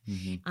life.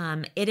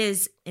 It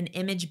is an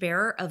image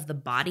bearer of the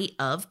body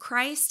of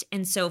Christ.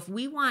 And so if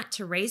we want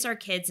to raise our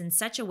kids in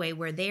such a way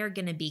where they are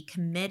going to be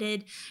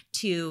committed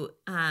to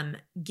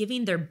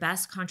giving their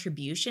best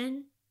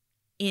contribution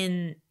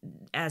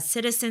as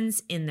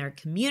citizens in their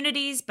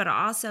communities, but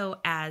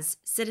also as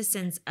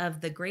citizens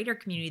of the greater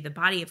community, the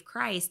body of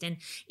Christ, and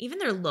even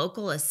their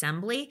local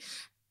assembly,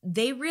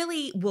 they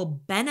really will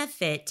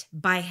benefit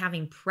by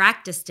having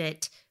practiced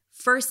it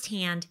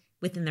firsthand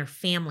within their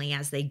family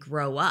as they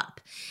grow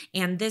up.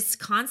 And this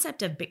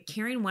concept of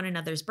carrying one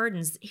another's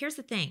burdens, here's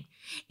the thing.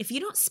 If you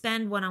don't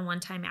spend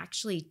one-on-one time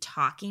actually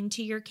talking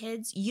to your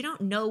kids, you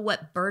don't know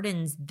what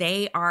burdens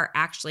they are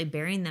actually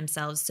bearing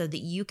themselves, so that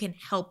you can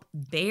help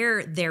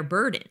bear their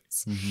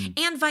burdens.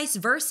 And vice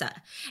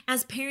versa.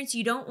 As parents,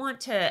 you don't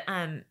want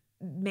to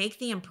make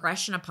the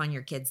impression upon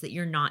your kids that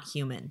you're not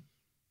human.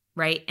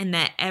 Right? And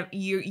that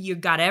you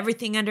got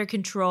everything under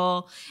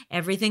control.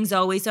 Everything's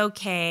always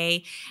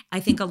okay. I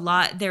think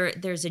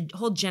there's a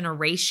whole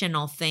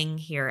generational thing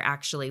here,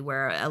 actually,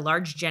 where a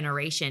large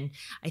generation,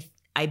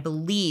 I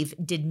believe,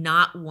 did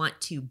not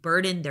want to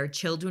burden their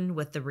children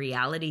with the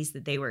realities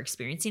that they were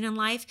experiencing in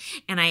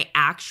life. And I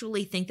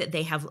actually think that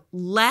they have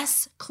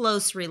less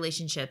close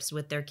relationships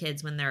with their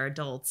kids when they're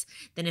adults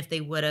than if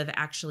they would have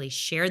actually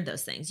shared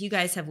those things. You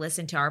guys have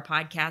listened to our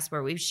podcast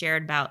where we've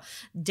shared about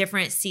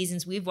different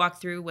seasons we've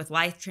walked through with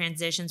life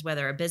transitions,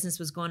 whether a business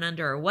was going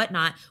under or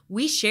whatnot.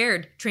 We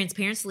shared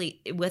transparently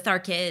with our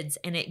kids,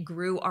 and it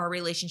grew our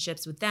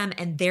relationships with them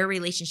and their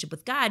relationship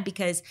with God,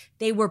 because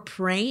they were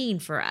praying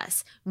for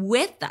us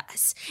with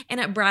us. And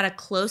it brought a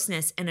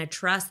closeness and a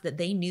trust that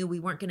they knew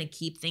we weren't going to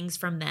keep things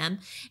from them.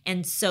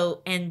 And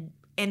so, and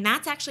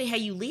that's actually how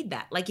you lead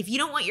that. Like, if you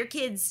don't want your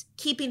kids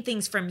keeping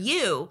things from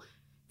you,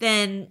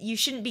 then you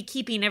shouldn't be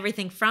keeping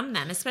everything from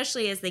them,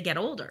 especially as they get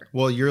older.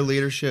 Well, your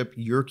leadership,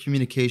 your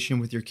communication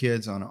with your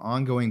kids on an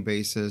ongoing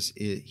basis,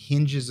 it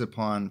hinges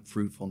upon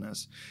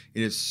fruitfulness.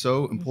 It is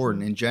so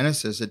important. In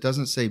Genesis, it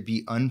doesn't say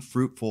be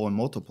unfruitful and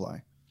multiply.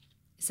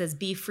 It says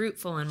be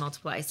fruitful and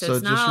multiply. So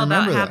it's not all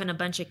about having a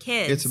bunch of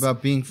kids. It's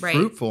about being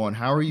fruitful. And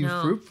how are you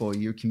fruitful?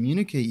 You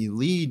communicate, you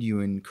lead, you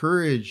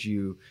encourage,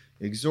 you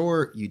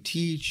exhort, you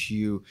teach,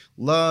 you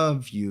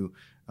love, you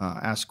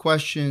ask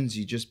questions.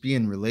 You just be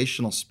in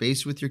relational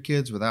space with your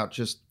kids without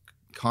just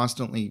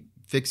constantly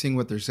fixing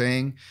what they're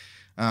saying.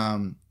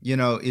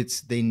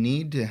 They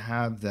need to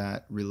have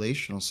that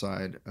relational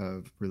side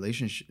of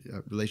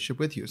relationship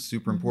with you. It's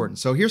super important.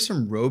 So here's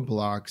some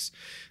roadblocks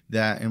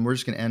and we're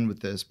just going to end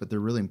with this, but they're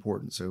really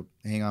important. So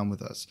hang on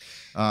with us.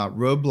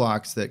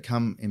 Roadblocks that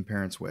come in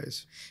parents'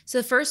 ways. So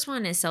the first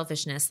one is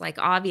selfishness. Like,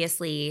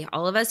 obviously,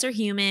 all of us are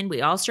human.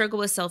 We all struggle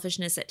with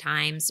selfishness at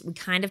times. We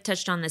kind of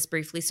touched on this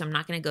briefly, so I'm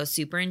not going to go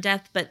super in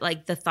depth, but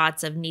like the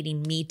thoughts of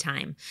needing me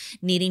time,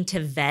 needing to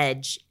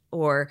veg,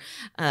 or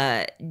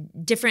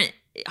different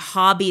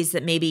hobbies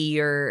that maybe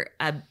you're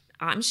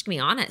I'm just gonna be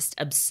honest,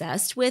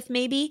 obsessed with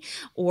maybe,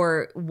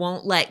 or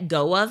won't let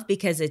go of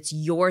because it's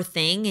your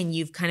thing and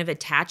you've kind of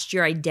attached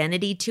your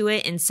identity to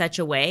it in such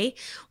a way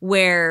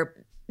where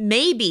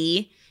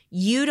maybe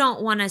you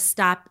don't want to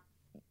stop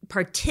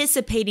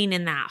participating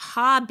in that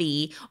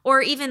hobby,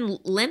 or even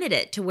limit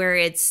it to where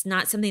it's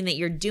not something that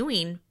you're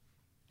doing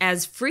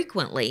as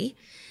frequently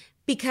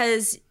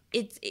because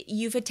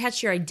you've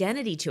attached your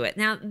identity to it.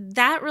 Now,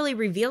 that really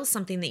reveals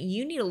something that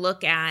you need to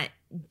look at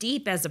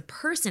deep as a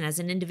person, as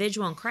an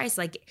individual in Christ,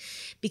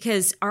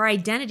 because our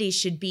identity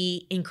should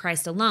be in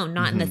Christ alone,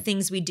 not in the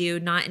things we do,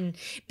 not in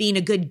being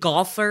a good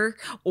golfer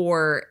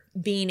or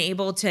being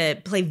able to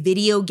play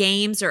video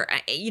games, or,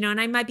 and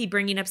I might be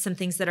bringing up some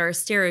things that are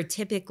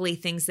stereotypically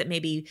things that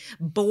maybe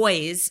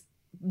boys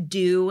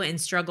do and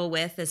struggle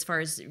with as far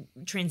as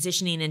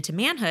transitioning into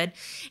manhood.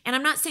 And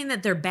I'm not saying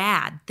that they're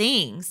bad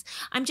things.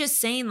 I'm just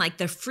saying, like,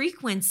 the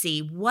frequency,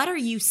 what are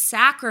you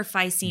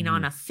sacrificing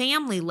on a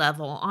family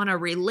level, on a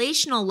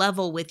relational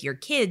level with your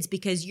kids,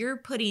 because you're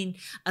putting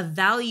a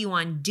value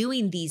on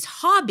doing these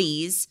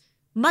hobbies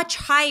much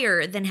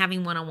higher than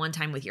having one-on-one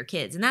time with your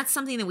kids. And that's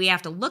something that we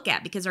have to look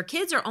at, because our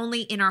kids are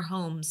only in our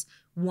homes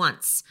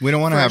once. We don't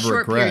want to have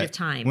regret. Period of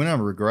time. We don't have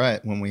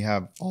regret when we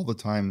have all the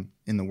time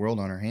in the world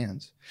on our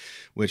hands,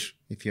 which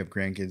if you have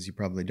grandkids, you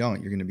probably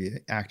don't. You're going to be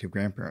an active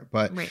grandparent.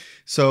 But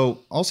So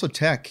also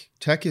tech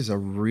is a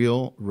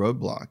real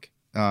roadblock.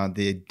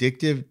 The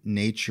addictive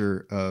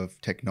nature of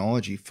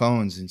technology,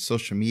 phones and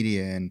social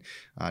media and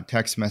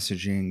text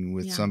messaging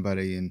with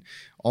somebody and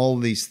all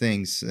these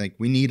things. Like,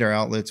 we need our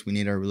outlets, we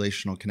need our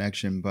relational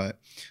connection, but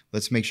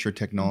let's make sure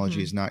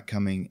technology is not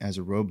coming as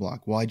a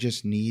roadblock. Well,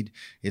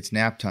 it's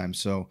nap time.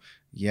 So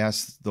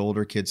yes, the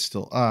older kid's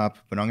still up,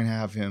 but I'm going to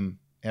have him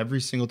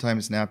every single time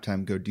it's nap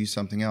time go do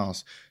something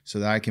else so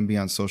that I can be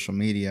on social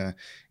media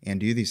and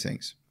do these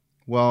things.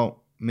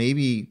 Well,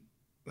 maybe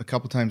a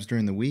couple times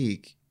during the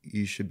week,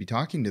 you should be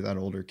talking to that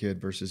older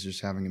kid versus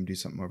just having him do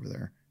something over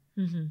there.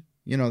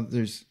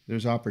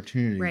 There's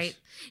opportunities. Right.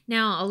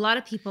 Now, a lot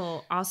of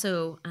people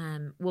also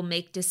will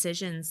make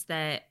decisions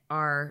that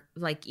are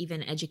like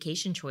even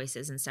education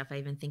choices and stuff. I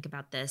even think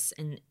about this,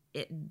 and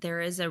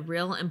there is a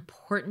real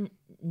important,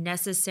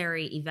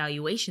 necessary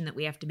evaluation that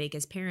we have to make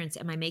as parents.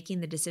 Am I making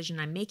the decision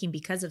I'm making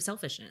because of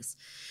selfishness?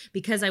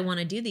 Because I want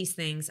to do these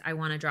things, I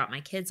want to drop my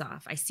kids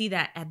off. I see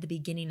that at the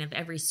beginning of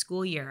every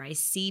school year. I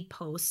see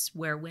posts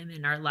where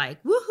women are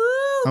like,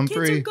 woohoo,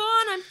 kids are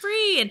gone, I'm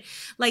free. And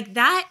like,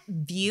 that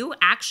view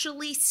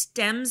actually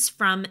stems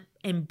from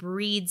and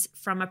breeds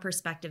from a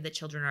perspective that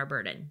children are a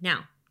burden.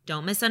 Now,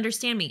 don't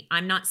misunderstand me.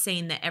 I'm not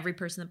saying that every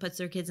person that puts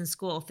their kids in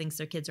school thinks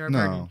their kids are a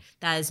burden.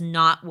 That is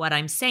not what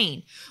I'm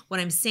saying.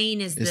 What I'm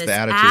saying is this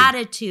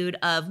attitude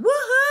of,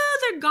 woohoo,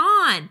 they're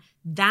gone.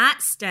 That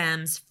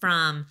stems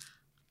from,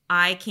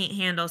 I can't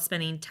handle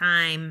spending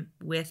time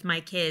with my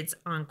kids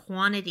on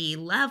quantity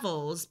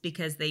levels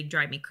because they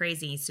drive me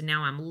crazy. So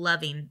now I'm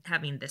loving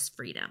having this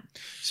freedom.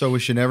 So we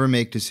should never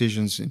make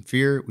decisions in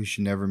fear. We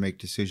should never make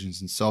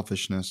decisions in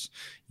selfishness.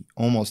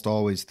 Almost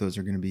always those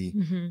are going to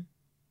be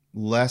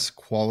less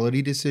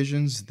quality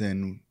decisions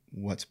than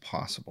what's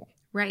possible.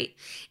 Right.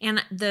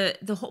 And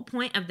the whole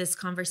point of this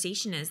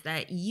conversation is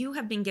that you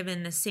have been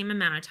given the same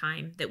amount of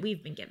time that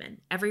we've been given.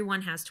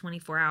 Everyone has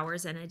 24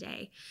 hours in a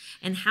day.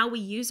 And how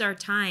we use our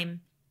time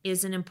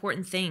is an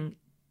important thing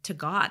to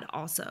God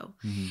also.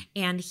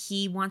 And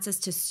he wants us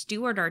to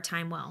steward our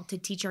time well, to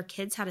teach our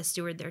kids how to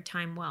steward their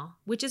time well,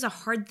 which is a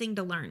hard thing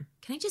to learn.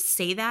 Can I just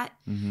say that?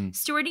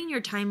 Stewarding your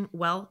time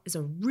well is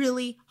a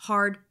really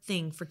hard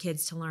thing for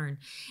kids to learn.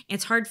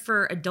 It's hard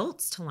for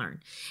adults to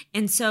learn.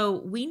 And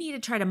so we need to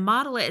try to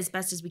model it as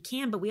best as we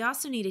can, but we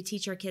also need to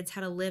teach our kids how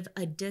to live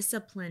a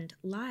disciplined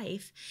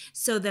life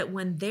so that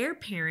when their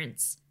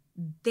parents,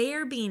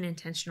 they're being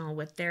intentional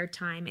with their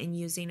time and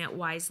using it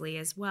wisely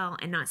as well,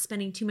 and not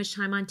spending too much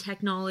time on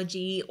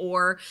technology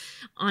or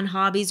on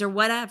hobbies or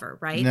whatever,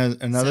 right? Now,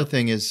 another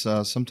thing is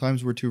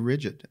sometimes we're too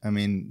rigid. I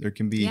mean, there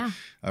can be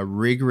a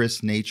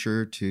rigorous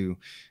nature to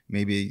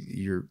maybe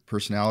your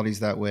personality's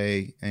that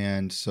way,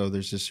 and so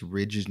there's this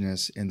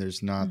rigidness and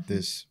there's not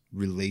this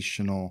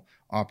relational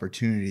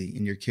opportunity,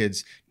 and your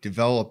kids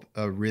develop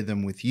a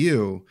rhythm with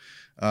you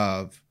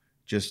of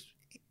just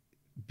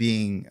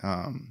being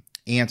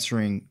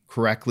answering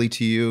correctly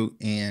to you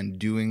and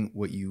doing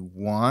what you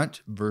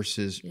want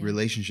versus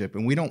relationship.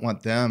 And we don't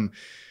want them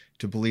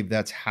to believe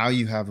that's how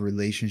you have a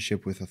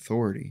relationship with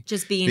authority.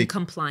 Just being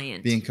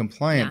compliant. Being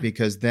compliant,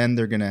 because then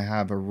they're going to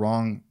have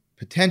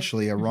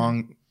potentially a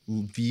wrong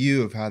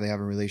view of how they have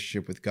a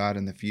relationship with God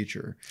in the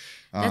future.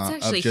 That's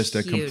actually of just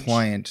huge. A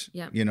compliant,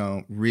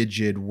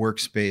 rigid,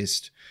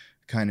 works-based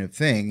kind of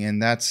thing.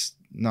 And that's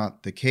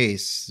not the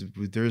case.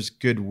 There's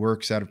good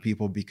works out of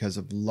people because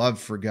of love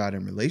for God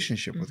and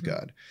relationship with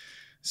God.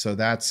 So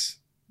that's,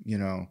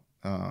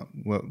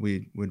 what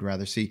we would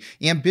rather see.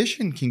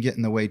 Ambition can get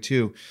in the way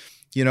too.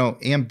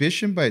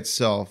 Ambition by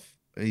itself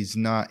is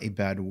not a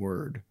bad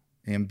word.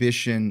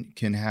 Ambition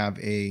can have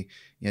a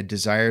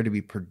desire to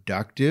be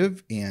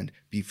productive and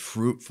be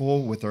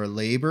fruitful with our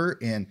labor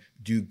and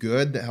do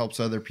good that helps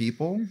other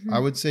people. I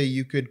would say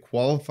you could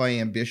qualify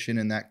ambition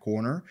in that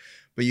corner,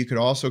 but you could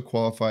also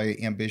qualify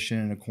ambition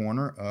in a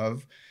corner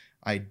of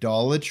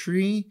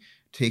idolatry,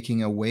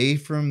 taking away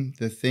from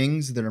the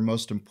things that are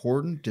most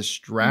important,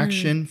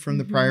 distraction from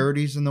the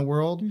priorities in the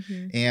world.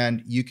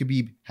 And you could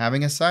be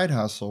having a side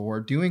hustle or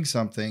doing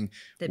something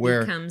that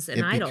where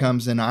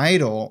becomes an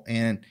idol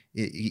and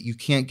you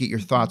can't get your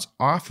thoughts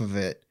off of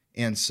it.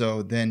 And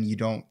so then you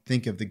don't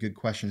think of the good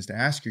questions to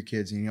ask your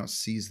kids and you don't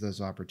seize those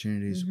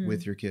opportunities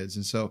with your kids.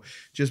 And so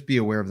just be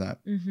aware of that.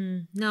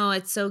 No,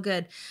 it's so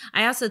good.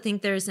 I also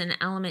think there's an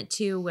element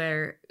too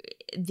where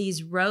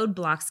these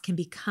roadblocks can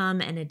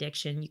become an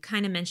addiction. You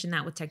kind of mentioned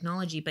that with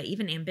technology, but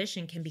even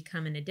ambition can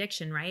become an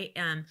addiction, right?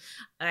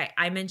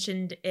 I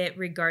mentioned it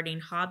regarding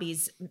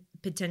hobbies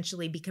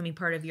potentially becoming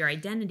part of your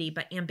identity,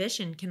 but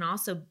ambition can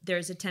also,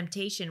 there's a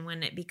temptation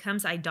when it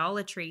becomes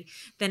idolatry,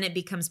 then it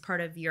becomes part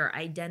of your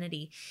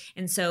identity.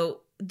 And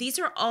so these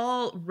are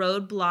all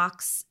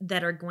roadblocks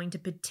that are going to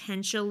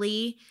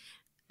potentially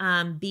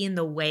be in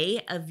the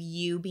way of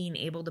you being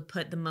able to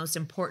put the most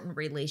important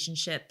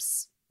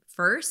relationships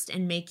first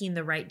and making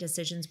the right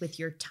decisions with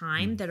your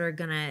time that are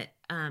going to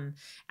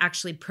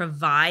actually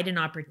provide an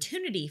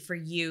opportunity for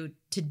you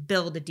to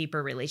build a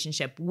deeper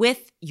relationship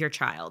with your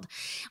child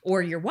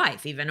or your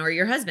wife even, or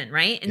your husband.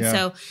 Right. And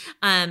so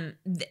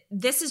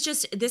this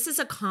is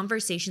a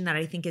conversation that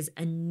I think is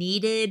a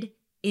needed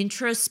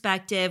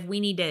introspective.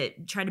 We need to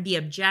try to be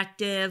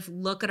objective,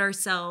 look at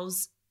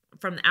ourselves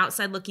from the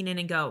outside looking in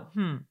and go,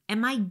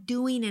 am I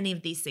doing any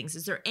of these things?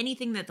 Is there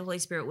anything that the Holy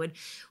Spirit would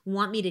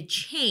want me to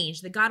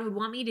change, that God would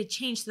want me to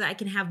change so that I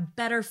can have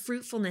better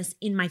fruitfulness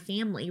in my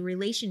family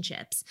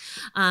relationships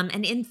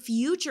and in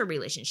future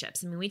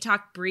relationships? I mean, we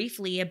talked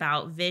briefly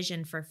about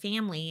vision for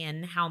family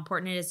and how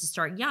important it is to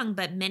start young,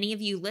 but many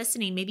of you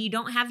listening, maybe you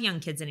don't have young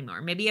kids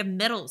anymore. Maybe you have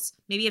middles,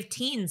 maybe you have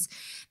teens.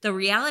 The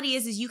reality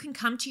is you can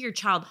come to your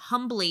child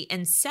humbly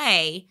and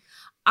say,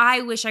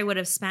 I wish I would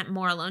have spent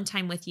more alone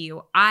time with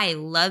you. I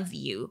love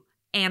you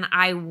and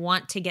I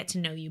want to get to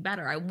know you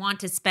better. I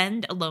want to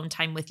spend alone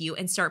time with you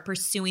and start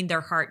pursuing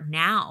their heart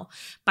now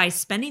by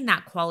spending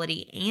that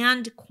quality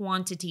and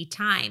quantity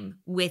time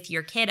with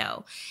your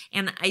kiddo.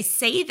 And I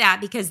say that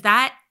because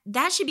that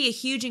should be a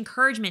huge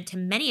encouragement to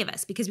many of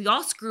us because we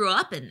all screw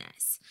up in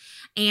this.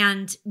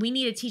 And we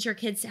need to teach our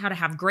kids how to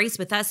have grace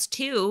with us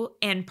too.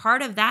 And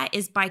part of that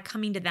is by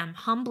coming to them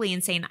humbly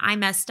and saying, I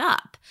messed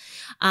up.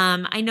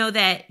 I know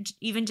that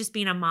even just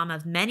being a mom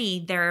of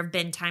many, there have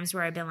been times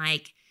where I've been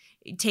like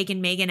taking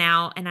Megan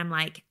out and I'm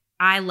like,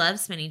 I love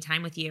spending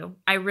time with you.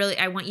 I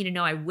want you to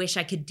know, I wish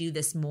I could do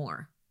this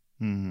more.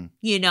 And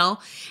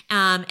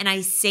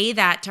I say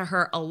that to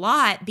her a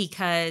lot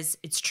because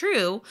it's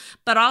true,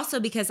 but also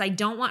because I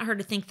don't want her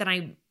to think that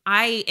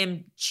I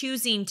am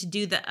choosing to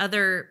do the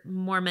other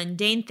more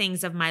mundane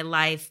things of my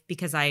life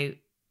because I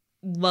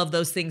love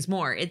those things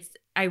more.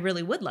 I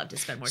really would love to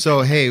spend more time.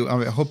 So, hey,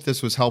 I hope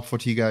this was helpful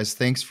to you guys.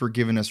 Thanks for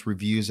giving us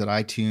reviews at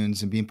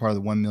iTunes and being part of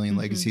the 1 Million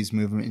Legacies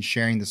movement and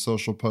sharing the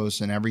social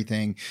posts and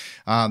everything.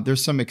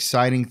 There's some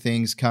exciting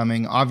things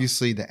coming.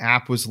 Obviously, the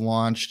app was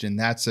launched, and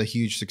that's a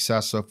huge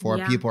success so far.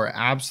 Yeah. People are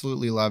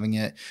absolutely loving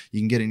it. You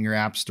can get it in your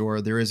app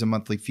store. There is a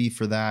monthly fee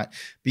for that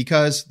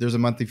because there's a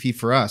monthly fee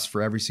for us,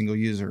 for every single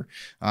user.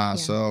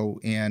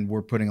 And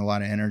we're putting a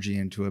lot of energy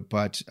into it.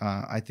 But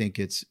I think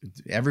it's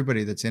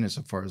everybody that's in it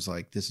so far is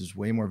like, this is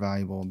way more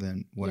valuable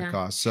than what it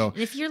costs. So, and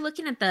if you're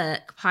looking at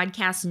the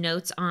podcast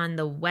notes on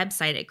the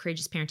website at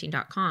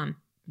courageousparenting.com,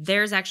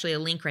 there's actually a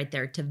link right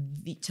there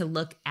to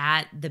look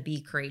at the Be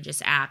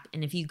Courageous app.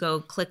 And if you go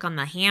click on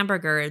the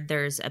hamburger,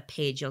 there's a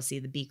page, you'll see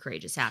the Be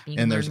Courageous app.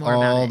 And there's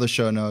all the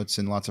show notes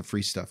and lots of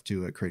free stuff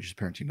too at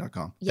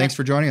courageousparenting.com. Yep. Thanks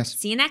for joining us.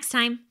 See you next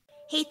time.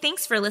 Hey,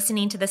 thanks for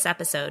listening to this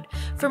episode.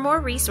 For more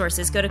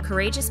resources, go to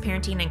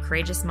courageousparenting and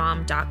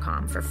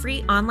courageousmom.com for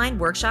free online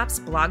workshops,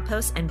 blog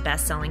posts, and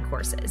best-selling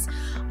courses.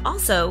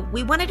 Also,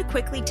 we wanted to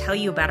quickly tell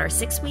you about our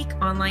 6-week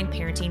online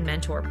parenting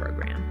mentor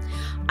program.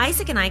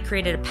 Isaac and I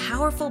created a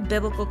powerful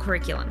biblical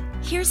curriculum.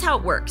 Here's how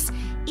it works.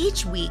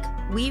 Each week,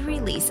 we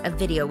release a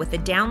video with a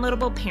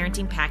downloadable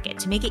parenting packet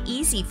to make it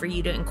easy for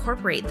you to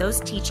incorporate those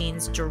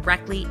teachings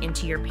directly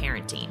into your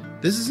parenting.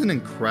 This is an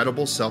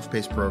incredible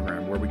self-paced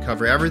program where we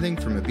cover everything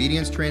from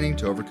obedience training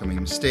to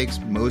overcoming mistakes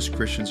most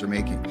Christians are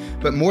making.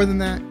 But more than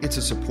that, it's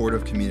a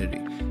supportive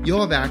community.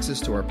 You'll have access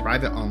to our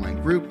private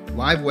online group,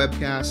 live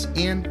webcasts,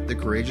 and the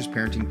Courageous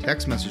Parenting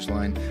text message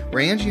line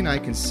where Angie and I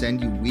can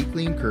send you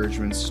weekly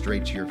encouragements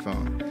straight to your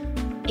phone.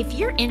 If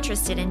you're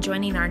interested in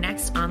joining our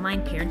next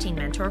online parenting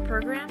mentor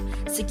program,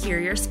 secure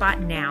your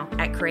spot now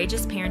at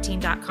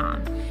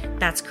courageousparenting.com.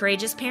 That's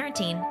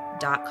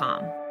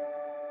courageousparenting.com.